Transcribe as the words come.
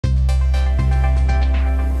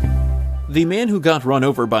The man who got run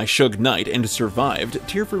over by Suge Knight and survived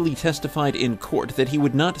tearfully testified in court that he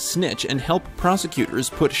would not snitch and help prosecutors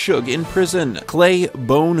put Suge in prison. Clay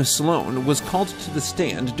 "Bone" Sloan was called to the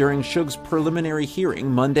stand during Suge's preliminary hearing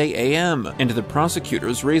Monday a.m., and the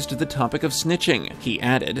prosecutors raised the topic of snitching. He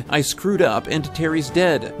added, "I screwed up and Terry's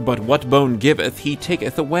dead, but what bone giveth, he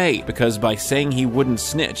taketh away," because by saying he wouldn't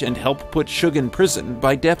snitch and help put Suge in prison,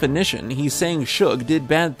 by definition, he's saying Suge did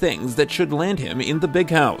bad things that should land him in the big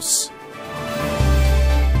house.